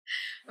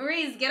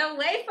Maurice, get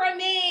away from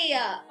me!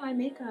 My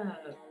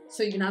makeup.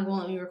 So you're not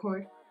gonna let me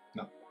record?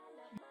 No.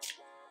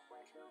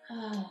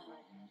 I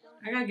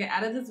gotta get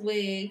out of this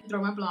wig,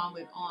 throw my blonde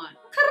wig on.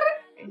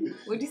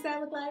 What'd you say I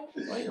look like?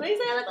 What do you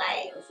say I look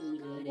like?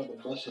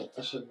 That's about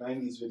the Usher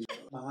 90s video.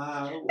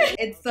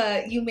 It's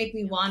You Make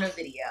Me Wanna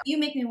video. You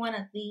make me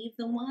wanna leave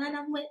the one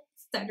I'm with,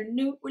 start a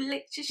new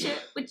relationship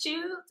with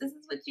you. This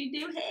is what you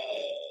do,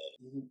 hey.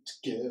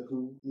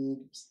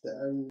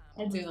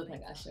 I do look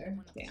like Usher.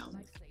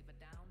 Damn.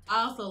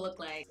 I also look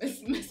like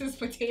Mrs.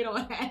 Potato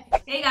Head.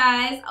 Hey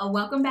guys,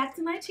 welcome back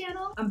to my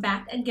channel. I'm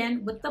back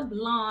again with the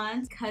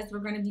blonde because we're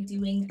going to be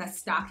doing the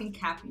stocking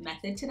cap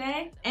method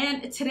today.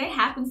 And today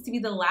happens to be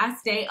the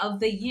last day of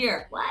the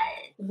year. What?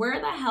 Where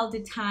the hell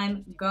did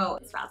time go?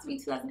 It's about to be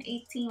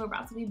 2018. We're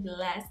about to be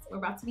blessed. We're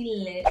about to be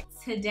lit.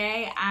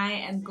 Today I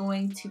am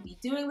going to be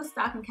doing the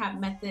stocking cap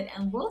method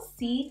and we'll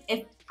see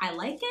if I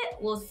like it.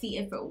 We'll see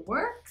if it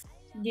works.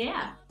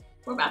 Yeah.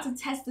 We're about to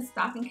test the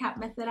stocking cap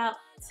method out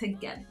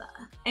together.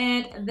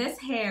 And this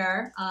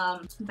hair,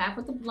 back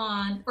with the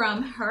blonde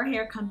from her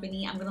hair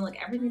company. I'm gonna link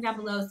everything down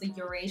below. It's the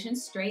Eurasian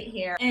straight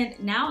hair. And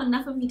now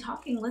enough of me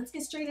talking, let's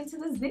get straight into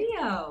this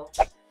video.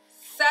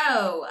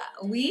 So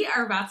we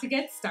are about to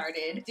get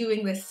started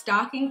doing the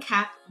stocking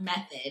cap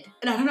method.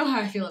 And I don't know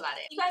how I feel about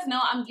it. You guys know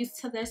I'm used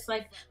to this,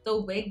 like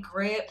the wig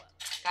grip.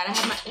 Gotta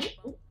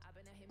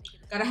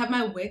have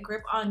my wig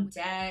grip on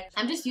deck.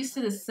 I'm just used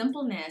to the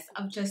simpleness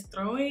of just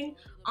throwing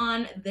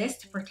on this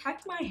to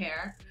protect my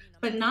hair,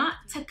 but not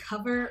to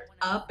cover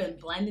up and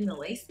blend in the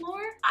lace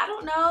more. I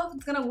don't know if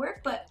it's gonna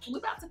work, but we're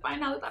about to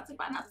find out. We're about to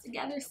find out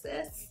together,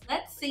 sis.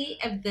 Let's see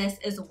if this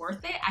is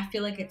worth it. I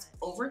feel like it's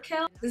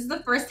overkill. This is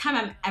the first time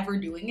I'm ever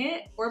doing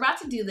it. We're about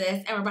to do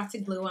this and we're about to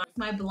glue on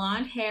my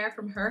blonde hair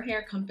from her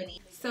hair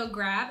company. So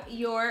grab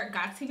your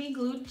Got To Be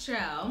Glued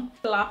gel,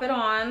 slop it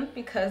on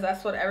because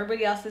that's what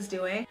everybody else is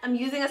doing. I'm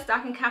using a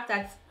stocking cap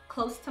that's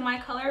close to my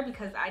color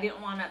because I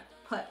didn't want to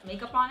put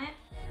makeup on it.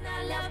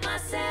 I love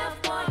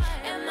myself, boy,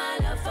 and my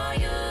love for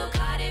you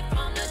got it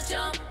from the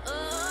jump.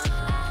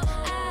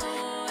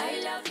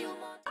 I love you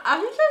more.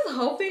 I'm just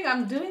hoping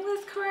I'm doing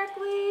this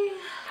correctly.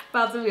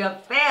 About to be a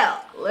fail.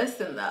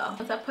 Listen though,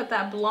 once I put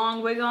that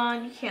blonde wig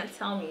on, you can't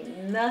tell me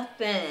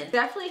nothing.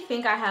 Definitely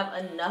think I have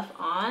enough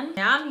on.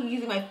 Now I'm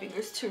using my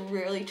fingers to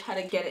really try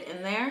to get it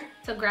in there.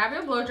 So grab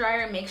your blow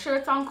dryer and make sure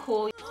it's on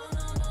cool.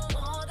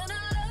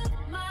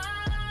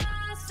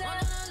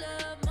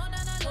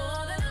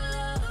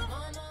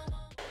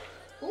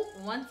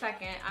 One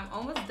second, I'm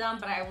almost done,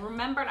 but I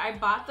remembered I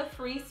bought the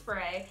free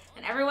spray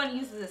and everyone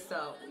uses this,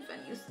 so we've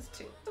been used this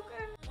too.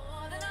 Okay.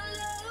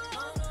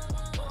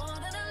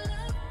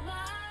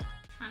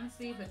 Trying to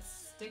see if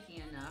it's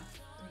sticky enough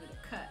for me to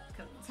cut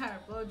because I'm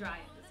tired of blow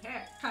drying this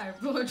hair. Tired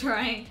of blow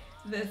drying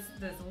this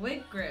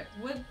wig grip.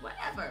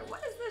 Whatever.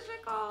 What is this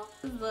shit called?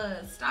 This is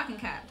the stocking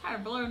cap. I'm tired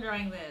of blow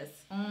drying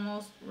this.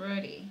 Almost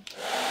ready.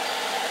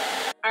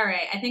 All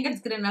right, I think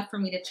it's good enough for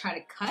me to try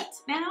to cut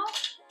now.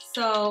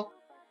 So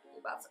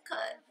about to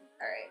cut.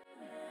 All right.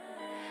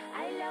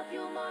 I love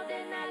you more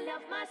than I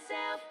love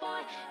myself,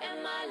 boy,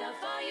 and my love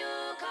for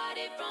you got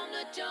it from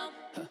the jump.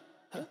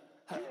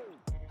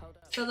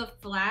 So the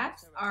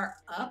flaps are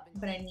up,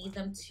 but I need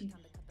them to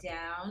be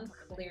down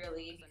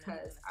clearly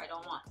because I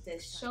don't want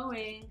this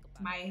showing,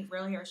 my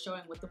real hair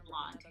showing with the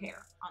blonde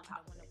hair on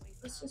top of it.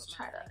 Let's just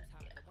try to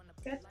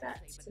get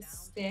that to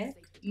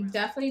stick. You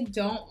definitely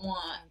don't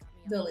want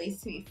the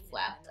lace to be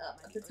flapped up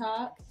at the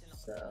top,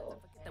 so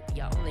we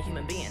are only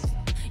human beings.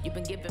 You've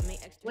been giving me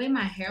the way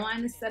my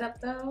hairline is set up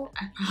though,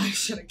 I probably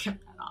should have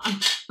kept that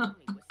on.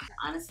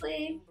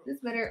 Honestly,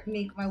 this better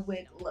make my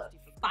wig look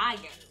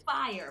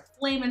fire,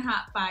 flaming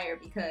hot fire,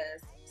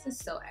 because this is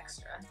so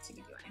extra to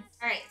be doing.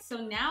 All right, so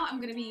now I'm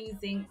gonna be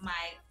using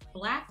my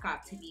black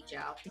Got To Be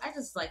gel. I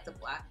just like the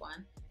black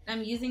one.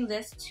 I'm using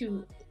this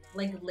to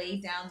like lay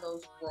down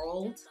those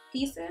rolled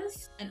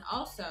pieces, and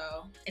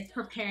also it's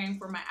preparing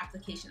for my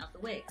application of the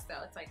wig,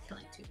 so it's like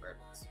killing two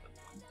birds with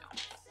one stone.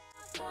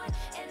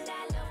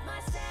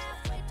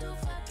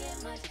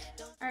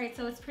 All right,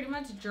 so it's pretty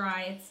much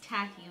dry, it's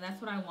tacky, and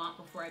that's what I want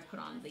before I put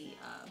on the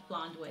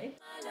blonde wig.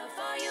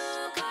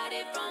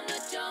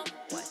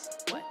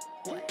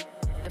 What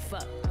the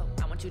fuck?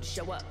 I want you to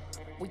show up.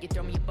 Will you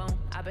throw me a bone?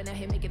 I've been out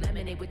here making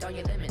lemonade with all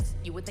your lemons.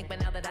 You would think by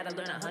now that I'd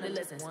learn 100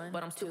 lessons,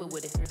 but I'm stupid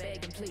with it.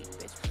 Beg and plead,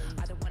 bitch.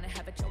 I don't want to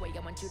have it your way. I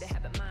want you to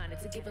have it mine.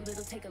 It's a give a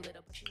little, take a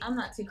little. I'm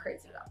not too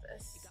crazy about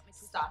this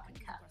stocking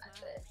cap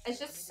method. It's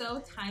just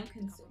so time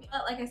consuming.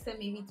 But like I said,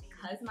 maybe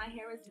because my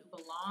hair is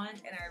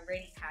blonde and I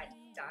already had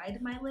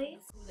dyed my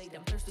lace.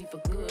 I'm thirsty for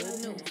good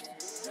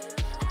news.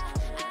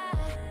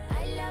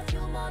 I love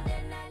you more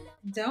than I love.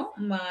 Don't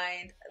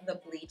mind the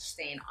bleach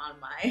stain on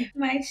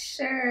my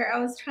shirt. I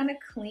was trying to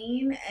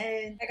clean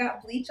and I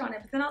got bleach on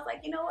it, but then I was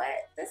like, you know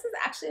what? This is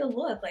actually a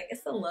look. Like,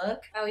 it's a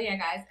look. Oh yeah,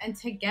 guys. And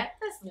to get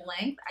this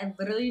length, I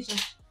literally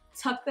just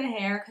took the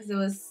hair because it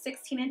was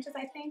 16 inches,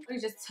 I think. I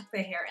just took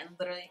the hair and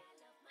literally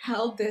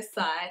held this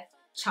side,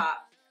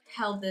 chop,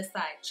 held this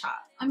side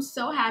chopped. I'm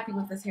so happy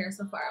with this hair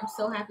so far. I'm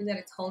so happy that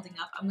it's holding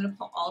up. I'm gonna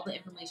put all the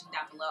information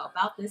down below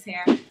about this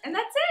hair. And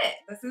that's it.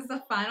 This is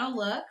the final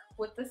look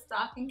with the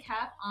stocking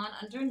cap on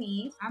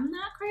underneath. I'm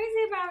not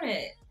crazy about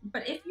it.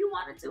 But if you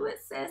want to do it,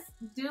 sis,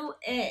 do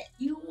it.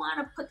 You want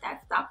to put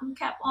that stocking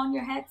cap on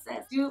your head,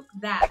 sis, do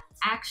that.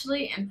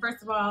 Actually, and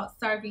first of all,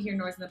 sorry if you hear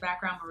noise in the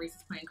background, Maurice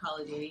is playing Call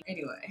of Duty.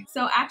 Anyway,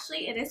 so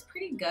actually it is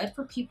pretty good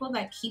for people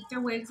that keep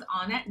their wigs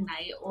on at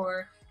night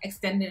or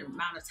extended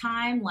amount of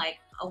time, like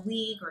a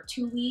week or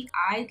 2 weeks.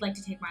 I'd like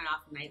to take mine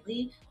off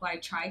nightly, but I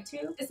try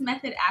to. This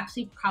method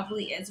actually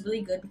probably is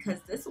really good because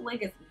this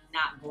wig is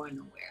not going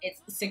nowhere.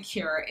 It's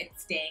secure,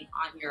 it's staying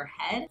on your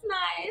head. It's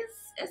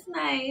nice, it's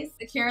nice.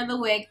 Secure the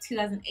wig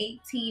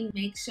 2018,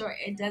 make sure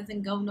it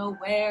doesn't go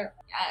nowhere.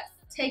 Yes,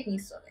 take me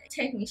swimming,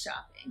 take me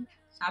shopping.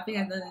 Shopping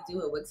has nothing to do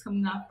with wigs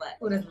coming off, but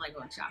who doesn't like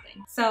going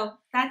shopping? So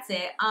that's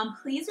it.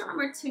 Please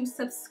remember to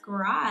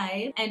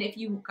subscribe. And if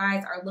you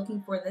guys are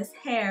looking for this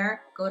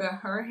hair, go to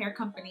her hair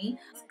company.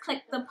 Just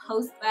click the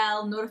post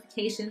bell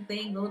notification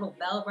thing, the little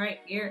bell right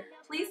here.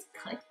 Please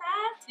click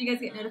that so you guys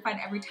get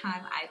notified every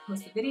time I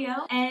post a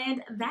video.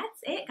 And that's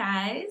it,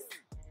 guys.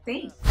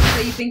 Thanks. So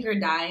you think you're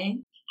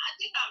dying? I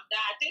think I'm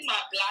dying. I think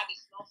my blood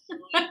is not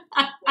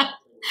flowing.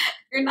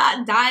 You're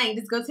not dying.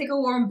 Just go take a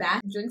warm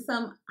bath, drink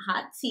some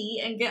hot tea,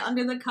 and get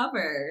under the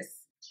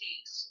covers.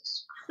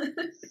 Jesus. What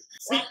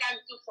can I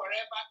do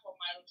forever for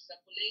my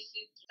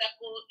circulation to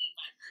settle in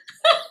my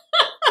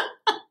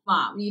system?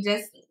 Mom,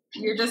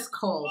 you're just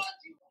cold.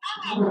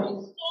 I have been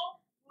so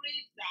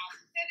freezed out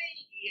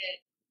sitting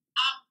here.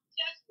 I'm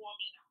just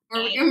warming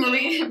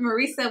up.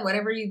 Marie said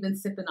whatever you've been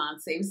sipping on,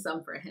 save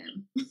some for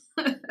him.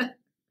 I'm not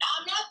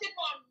sipping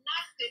on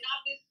nothing.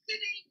 I've been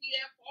sitting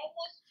here for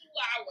almost 2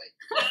 hours.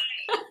 Dying.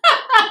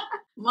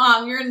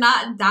 Mom, you're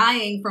not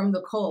dying from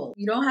the cold.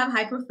 You don't have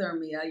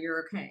hypothermia.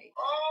 You're okay.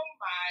 Oh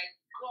my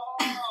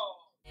God.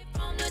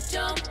 From the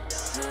jump,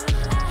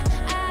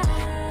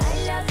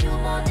 I love you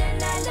more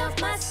than I love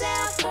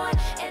myself, boy.